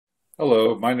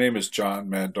Hello, my name is John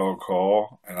Mad Dog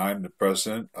Hall, and I'm the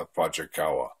president of Project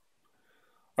Kawa.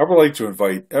 I would like to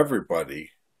invite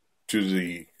everybody to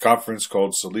the conference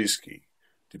called SoliSC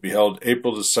to be held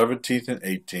April the 17th and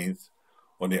 18th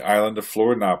on the island of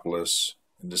Florianopolis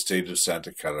in the state of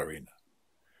Santa Catarina.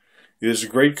 It is a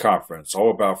great conference all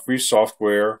about free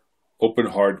software, open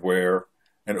hardware,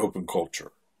 and open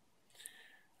culture.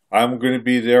 I'm going to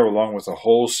be there along with a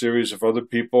whole series of other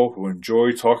people who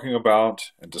enjoy talking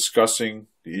about and discussing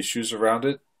the issues around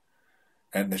it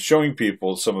and showing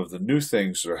people some of the new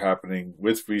things that are happening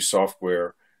with free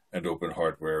software and open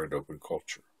hardware and open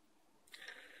culture.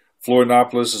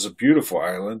 Florianopolis is a beautiful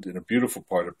island in a beautiful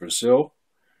part of Brazil.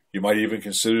 You might even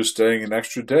consider staying an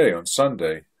extra day on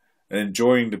Sunday and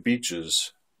enjoying the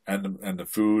beaches and the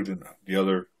food and the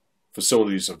other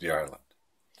facilities of the island.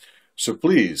 So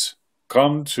please,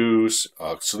 come to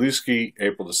SoliSC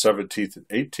April the 17th and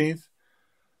 18th,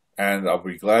 and I'll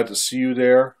be glad to see you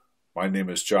there. My name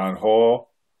is John Hall,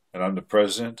 and I'm the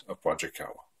president of Project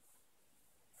Kawa.